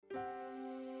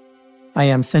I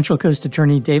am Central Coast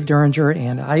Attorney Dave Duringer,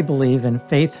 and I believe in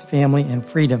faith, family, and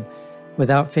freedom.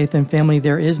 Without faith and family,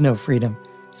 there is no freedom.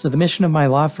 So the mission of my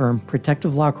law firm,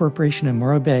 Protective Law Corporation in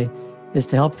Morro Bay, is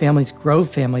to help families grow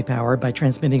family power by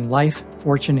transmitting life,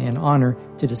 fortune, and honor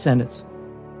to descendants.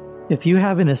 If you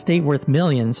have an estate worth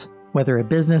millions, whether a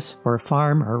business or a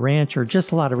farm or a ranch or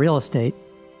just a lot of real estate,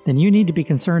 then you need to be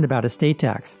concerned about estate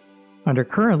tax. Under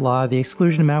current law, the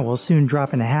exclusion amount will soon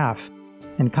drop in half,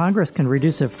 and Congress can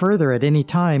reduce it further at any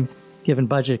time given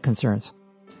budget concerns.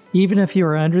 Even if you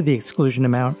are under the exclusion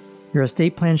amount, your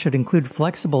estate plan should include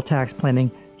flexible tax planning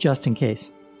just in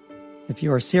case. If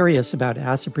you are serious about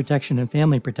asset protection and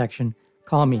family protection,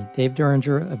 call me, Dave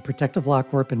Duringer of Protective Law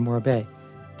Corp in Morro Bay.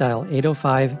 Dial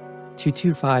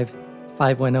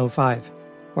 805-225-5105,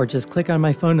 or just click on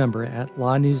my phone number at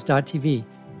lawnews.tv.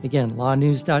 Again,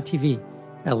 lawnews.tv,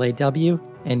 LAWNEWS.tv.